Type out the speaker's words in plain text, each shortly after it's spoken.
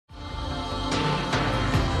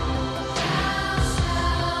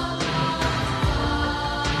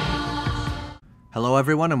Hello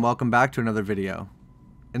everyone and welcome back to another video.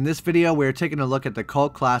 In this video we are taking a look at the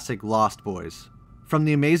cult classic Lost Boys. From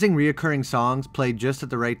the amazing reoccurring songs played just at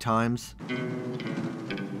the right times,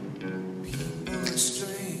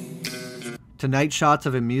 to night shots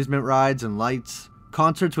of amusement rides and lights,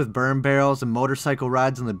 concerts with burn barrels and motorcycle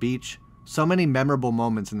rides on the beach, so many memorable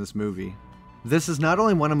moments in this movie. This is not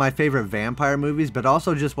only one of my favorite vampire movies, but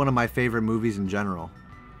also just one of my favorite movies in general.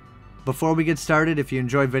 Before we get started, if you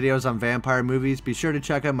enjoy videos on vampire movies, be sure to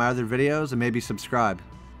check out my other videos and maybe subscribe.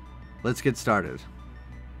 Let's get started.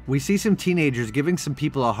 We see some teenagers giving some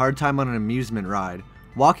people a hard time on an amusement ride,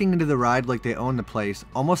 walking into the ride like they own the place,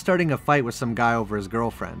 almost starting a fight with some guy over his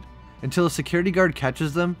girlfriend, until a security guard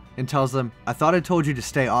catches them and tells them, "I thought I told you to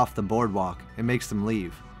stay off the boardwalk," and makes them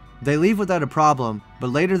leave. They leave without a problem, but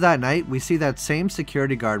later that night we see that same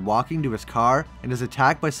security guard walking to his car and is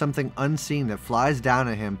attacked by something unseen that flies down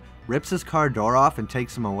at him, rips his car door off and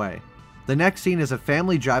takes him away. The next scene is a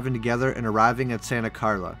family driving together and arriving at Santa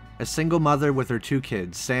Carla, a single mother with her two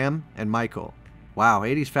kids, Sam and Michael. Wow,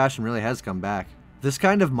 80s fashion really has come back. This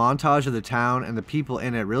kind of montage of the town and the people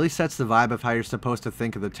in it really sets the vibe of how you're supposed to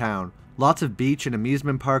think of the town. Lots of beach and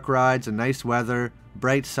amusement park rides and nice weather,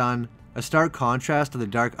 bright sun, a stark contrast to the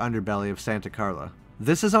dark underbelly of Santa Carla.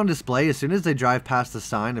 This is on display as soon as they drive past the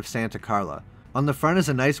sign of Santa Carla. On the front is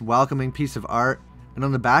a nice welcoming piece of art, and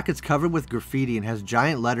on the back it's covered with graffiti and has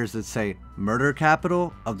giant letters that say, "Murder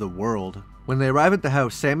Capital of the World." When they arrive at the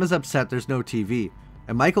house, Sam is upset there's no TV,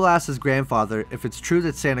 and Michael asks his grandfather if it's true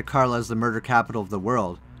that Santa Carla is the murder capital of the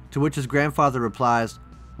world, to which his grandfather replies,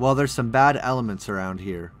 "Well, there's some bad elements around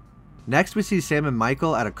here." Next we see Sam and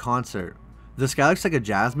Michael at a concert. This guy looks like a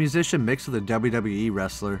jazz musician mixed with a WWE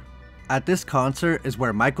wrestler. At this concert is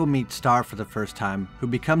where Michael meets Star for the first time, who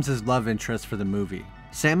becomes his love interest for the movie.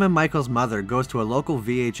 Sam and Michael's mother goes to a local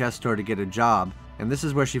VHS store to get a job, and this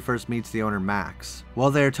is where she first meets the owner, Max.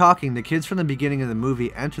 While they are talking, the kids from the beginning of the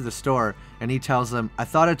movie enter the store, and he tells them, "I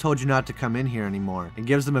thought I told you not to come in here anymore," and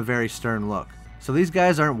gives them a very stern look. So these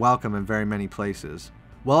guys aren't welcome in very many places.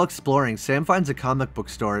 While exploring, Sam finds a comic book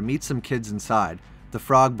store and meets some kids inside, the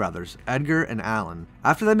Frog Brothers, Edgar and Alan.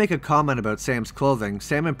 After they make a comment about Sam's clothing,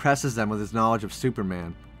 Sam impresses them with his knowledge of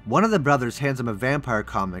Superman. One of the brothers hands him a vampire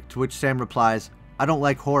comic, to which Sam replies, "I don't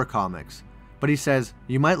like horror comics," but he says,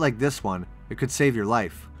 "You might like this one, it could save your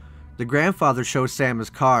life." The grandfather shows Sam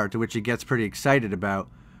his car, to which he gets pretty excited about,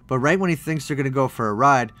 but right when he thinks they're gonna go for a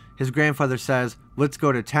ride, his grandfather says, "Let's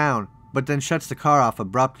go to town," but then shuts the car off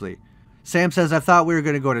abruptly. Sam says, "I thought we were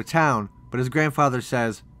gonna go to town," but his grandfather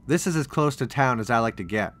says, "This is as close to town as I like to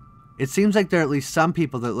get." It seems like there are at least some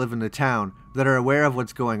people that live in the town that are aware of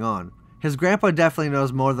what's going on. His grandpa definitely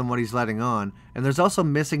knows more than what he's letting on, and there's also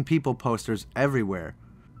missing people posters everywhere.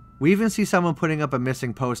 We even see someone putting up a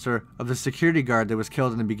missing poster of the security guard that was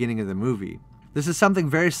killed in the beginning of the movie. This is something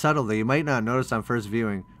very subtle that you might not notice on first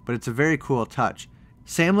viewing, but it's a very cool touch.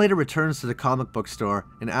 Sam later returns to the comic book store,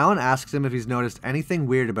 and Alan asks him if he's noticed anything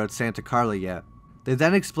weird about Santa Carla yet. They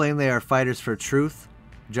then explain they are fighters for truth,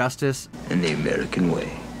 justice, and the American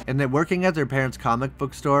way, and that working at their parents' comic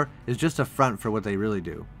book store is just a front for what they really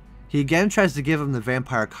do. He again tries to give him the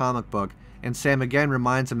vampire comic book, and Sam again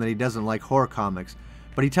reminds him that he doesn't like horror comics,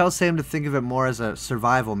 but he tells Sam to think of it more as a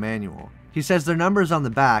survival manual. He says their number is on the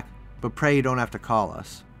back, but pray you don't have to call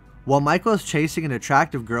us. While Michael is chasing an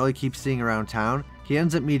attractive girl he keeps seeing around town, he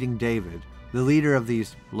ends up meeting David, the leader of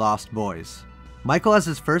these Lost Boys. Michael has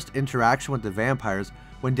his first interaction with the vampires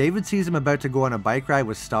when David sees him about to go on a bike ride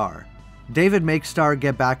with Star. David makes Star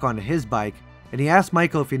get back onto his bike, and he asks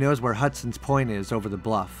Michael if he knows where Hudson's Point is over the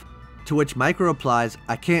bluff. To which Michael replies,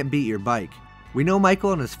 "I can't beat your bike." We know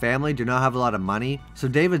Michael and his family do not have a lot of money, so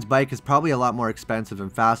David's bike is probably a lot more expensive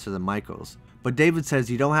and faster than Michael's. But David says,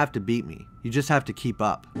 "You don't have to beat me, you just have to keep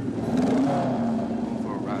up."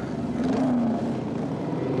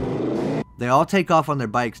 They all take off on their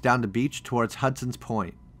bikes down the beach towards Hudson's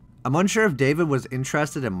Point. I'm unsure if David was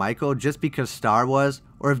interested in Michael just because Star was,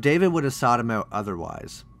 or if David would have sought him out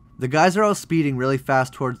otherwise. The guys are all speeding really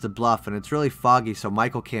fast towards the bluff, and it's really foggy so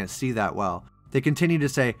Michael can't see that well. They continue to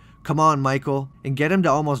say, "Come on, Michael," and get him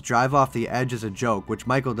to almost drive off the edge as a joke, which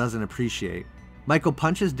Michael doesn't appreciate. Michael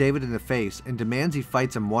punches David in the face and demands he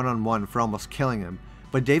fights him one-on-one for almost killing him,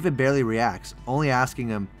 but David barely reacts, only asking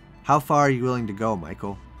him, "How far are you willing to go,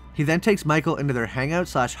 Michael?" He then takes Michael into their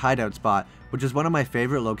hangout/hideout spot, which is one of my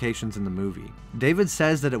favorite locations in the movie. David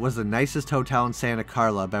says that it was the nicest hotel in Santa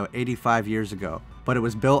Carla about 85 years ago, but it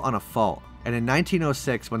was built on a fault, and in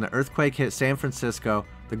 1906 when the earthquake hit San Francisco,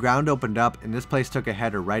 the ground opened up and this place took a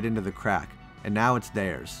header right into the crack, and now it's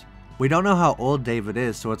theirs. We don't know how old David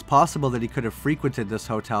is, so it's possible that he could have frequented this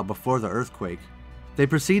hotel before the earthquake. They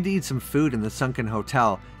proceed to eat some food in the sunken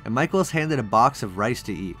hotel, and Michael is handed a box of rice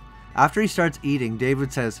to eat. After he starts eating,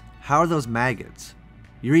 David says, "How are those maggots?"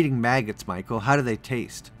 "You're eating maggots, Michael. How do they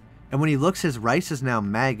taste?" And when he looks, his rice is now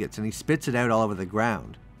maggots and he spits it out all over the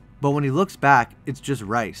ground. But when he looks back, it's just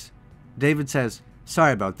rice. David says,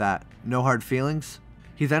 "Sorry about that. No hard feelings?"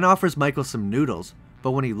 He then offers Michael some noodles,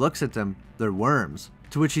 but when he looks at them, they're worms,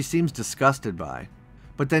 to which he seems disgusted by.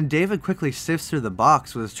 But then David quickly sifts through the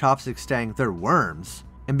box with his chopsticks saying, "They're worms,"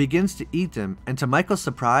 and begins to eat them, and to Michael's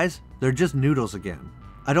surprise, they're just noodles again.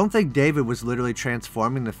 I don't think David was literally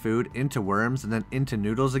transforming the food into worms and then into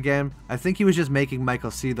noodles again. I think he was just making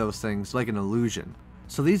Michael see those things like an illusion.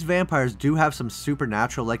 So these vampires do have some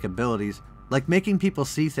supernatural-like abilities, like making people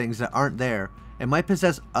see things that aren't there, and might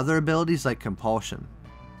possess other abilities like compulsion.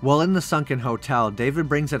 While in the sunken hotel, David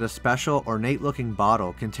brings out a special, ornate-looking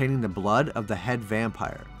bottle containing the blood of the head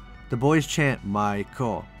vampire. The boys chant,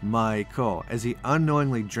 "Michael, Michael," as he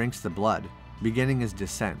unknowingly drinks the blood, beginning his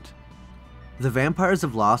descent. The vampires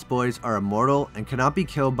of Lost Boys are immortal and cannot be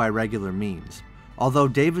killed by regular means. Although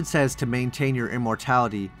David says to maintain your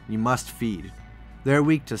immortality, you must feed. They're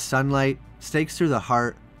weak to sunlight, stakes through the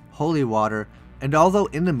heart, holy water, and although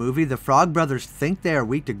in the movie the Frog Brothers think they are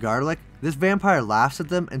weak to garlic, this vampire laughs at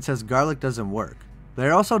them and says garlic doesn't work. They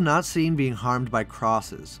are also not seen being harmed by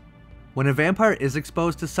crosses. When a vampire is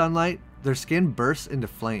exposed to sunlight, their skin bursts into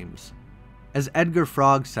flames. As Edgar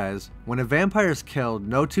Frog says, when a vampire is killed,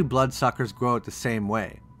 no two bloodsuckers go out the same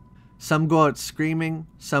way. Some go out screaming,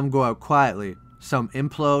 some go out quietly, some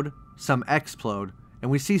implode, some explode,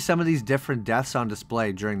 and we see some of these different deaths on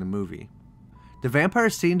display during the movie. The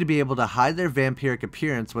vampires seem to be able to hide their vampiric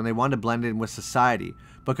appearance when they want to blend in with society,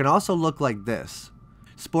 but can also look like this,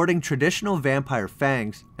 sporting traditional vampire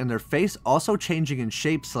fangs, and their face also changing in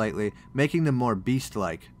shape slightly, making them more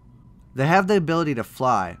beast-like. They have the ability to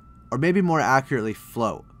fly, or maybe more accurately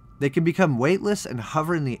float. They can become weightless and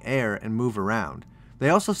hover in the air and move around. They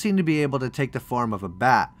also seem to be able to take the form of a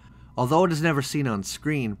bat. Although it is never seen on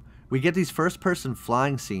screen, we get these first-person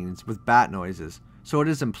flying scenes with bat noises, so it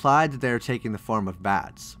is implied that they are taking the form of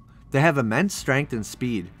bats. They have immense strength and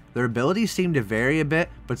speed. Their abilities seem to vary a bit,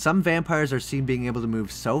 but some vampires are seen being able to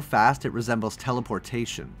move so fast it resembles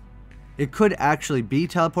teleportation. It could actually be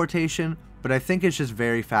teleportation, but I think it's just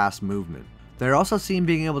very fast movement. They're also seen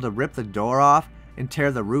being able to rip the door off and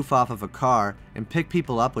tear the roof off of a car and pick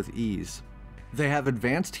people up with ease. They have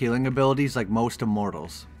advanced healing abilities like most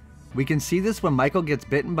immortals. We can see this when Michael gets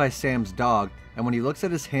bitten by Sam's dog, and when he looks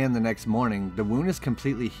at his hand the next morning, the wound is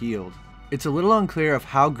completely healed. It's a little unclear of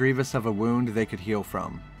how grievous of a wound they could heal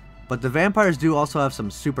from. But the vampires do also have some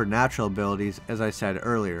supernatural abilities, as I said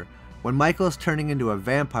earlier. When Michael is turning into a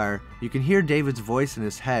vampire, you can hear David's voice in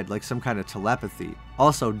his head like some kind of telepathy.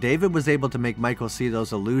 Also, David was able to make Michael see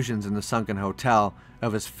those illusions in the sunken hotel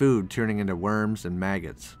of his food turning into worms and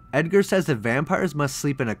maggots. Edgar says that vampires must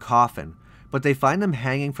sleep in a coffin, but they find them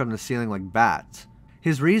hanging from the ceiling like bats.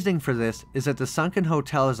 His reasoning for this is that the sunken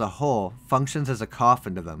hotel as a whole functions as a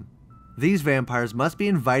coffin to them. These vampires must be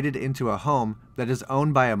invited into a home that is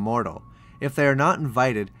owned by a mortal. If they are not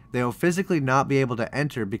invited, they will physically not be able to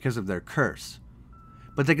enter because of their curse.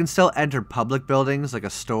 But they can still enter public buildings like a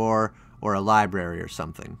store or a library or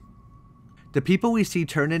something. The people we see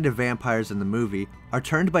turn into vampires in the movie are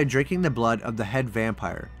turned by drinking the blood of the head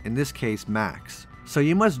vampire, in this case Max. So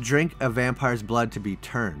you must drink a vampire's blood to be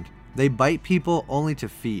turned. They bite people only to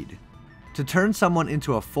feed. To turn someone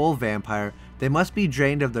into a full vampire, they must be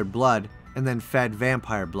drained of their blood and then fed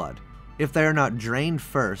vampire blood. If they are not drained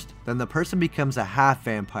first, then the person becomes a half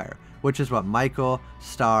vampire, which is what Michael,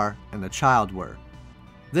 Star, and the child were.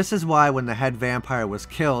 This is why when the head vampire was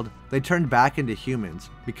killed, they turned back into humans,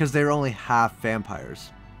 because they were only half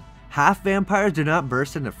vampires. Half vampires do not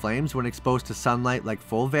burst into flames when exposed to sunlight like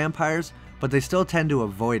full vampires, but they still tend to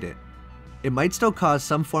avoid it. It might still cause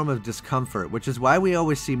some form of discomfort, which is why we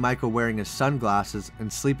always see Michael wearing his sunglasses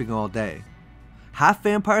and sleeping all day. Half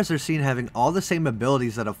vampires are seen having all the same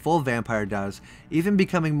abilities that a full vampire does, even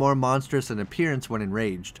becoming more monstrous in appearance when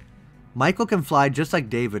enraged. Michael can fly just like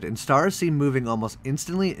David, and Star is seen moving almost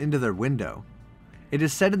instantly into their window. It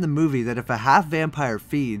is said in the movie that if a half vampire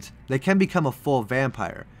feeds, they can become a full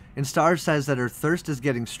vampire, and Star says that her thirst is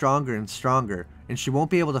getting stronger and stronger, and she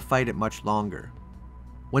won't be able to fight it much longer.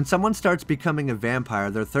 When someone starts becoming a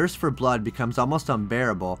vampire, their thirst for blood becomes almost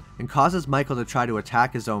unbearable and causes Michael to try to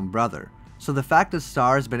attack his own brother. So the fact that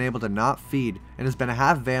Star has been able to not feed and has been a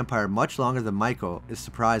half vampire much longer than Michael is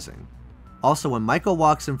surprising. Also, when Michael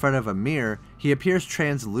walks in front of a mirror, he appears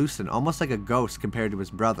translucent, almost like a ghost compared to his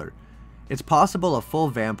brother. It's possible a full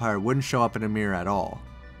vampire wouldn't show up in a mirror at all.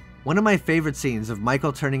 One of my favorite scenes of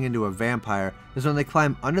Michael turning into a vampire is when they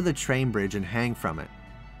climb under the train bridge and hang from it.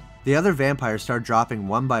 The other vampires start dropping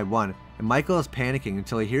one by one, and Michael is panicking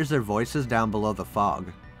until he hears their voices down below the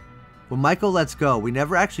fog. When Michael lets go, we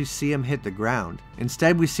never actually see him hit the ground.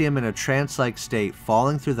 Instead, we see him in a trance-like state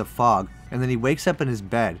falling through the fog, and then he wakes up in his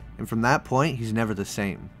bed, and from that point, he's never the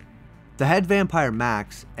same. The head vampire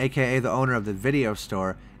Max, aka the owner of the video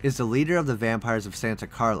store, is the leader of the vampires of Santa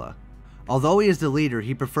Carla. Although he is the leader,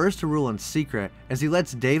 he prefers to rule in secret, as he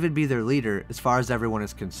lets David be their leader as far as everyone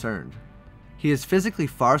is concerned. He is physically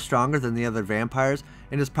far stronger than the other vampires,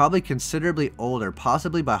 and is probably considerably older,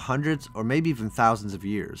 possibly by hundreds or maybe even thousands of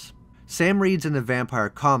years. Sam reads in the vampire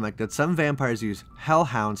comic that some vampires use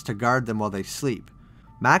hellhounds to guard them while they sleep.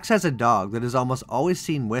 Max has a dog that is almost always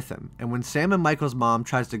seen with him, and when Sam and Michael's mom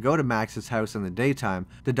tries to go to Max's house in the daytime,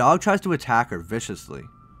 the dog tries to attack her viciously.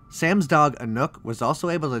 Sam's dog Anouk was also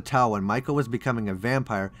able to tell when Michael was becoming a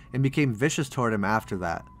vampire and became vicious toward him after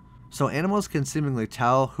that. So animals can seemingly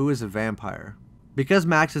tell who is a vampire. Because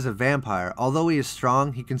Max is a vampire, although he is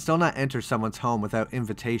strong, he can still not enter someone's home without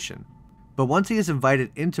invitation. But once he is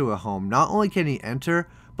invited into a home, not only can he enter,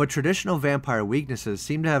 but traditional vampire weaknesses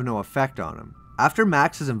seem to have no effect on him. After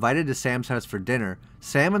Max is invited to Sam's house for dinner,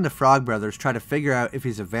 Sam and the Frog Brothers try to figure out if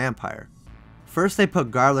he's a vampire. First they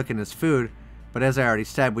put garlic in his food, but as I already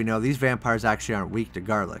said, we know these vampires actually aren't weak to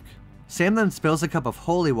garlic. Sam then spills a cup of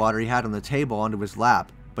holy water he had on the table onto his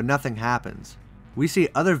lap, but nothing happens. We see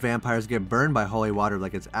other vampires get burned by holy water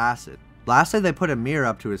like it's acid. Lastly, they put a mirror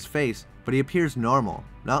up to his face, but he appears normal,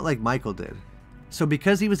 not like Michael did. So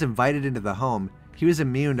because he was invited into the home, he was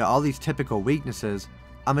immune to all these typical weaknesses,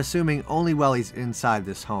 I'm assuming only while he's inside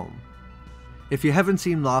this home. If you haven't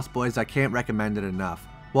seen Lost Boys, I can't recommend it enough.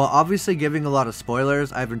 While obviously giving a lot of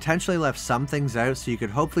spoilers, I've intentionally left some things out so you could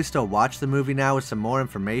hopefully still watch the movie now with some more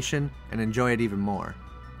information and enjoy it even more.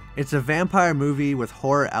 It's a vampire movie with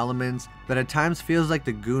horror elements that at times feels like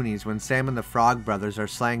the Goonies when Sam and the Frog Brothers are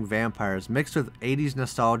slaying vampires mixed with 80s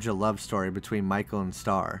nostalgia love story between Michael and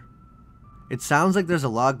Star. It sounds like there's a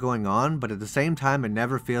lot going on, but at the same time it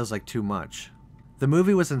never feels like too much. The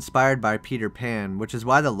movie was inspired by Peter Pan, which is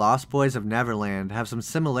why the Lost Boys of Neverland have some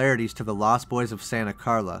similarities to the Lost Boys of Santa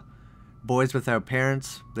Carla. Boys without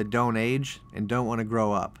parents, that don't age, and don't want to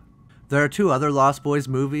grow up. There are two other Lost Boys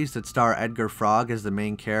movies that star Edgar Frog as the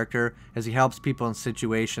main character, as he helps people in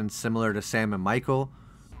situations similar to Sam and Michael.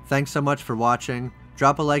 Thanks so much for watching,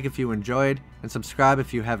 drop a like if you enjoyed, and subscribe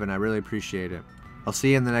if you haven't, I really appreciate it. I'll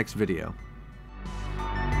see you in the next video.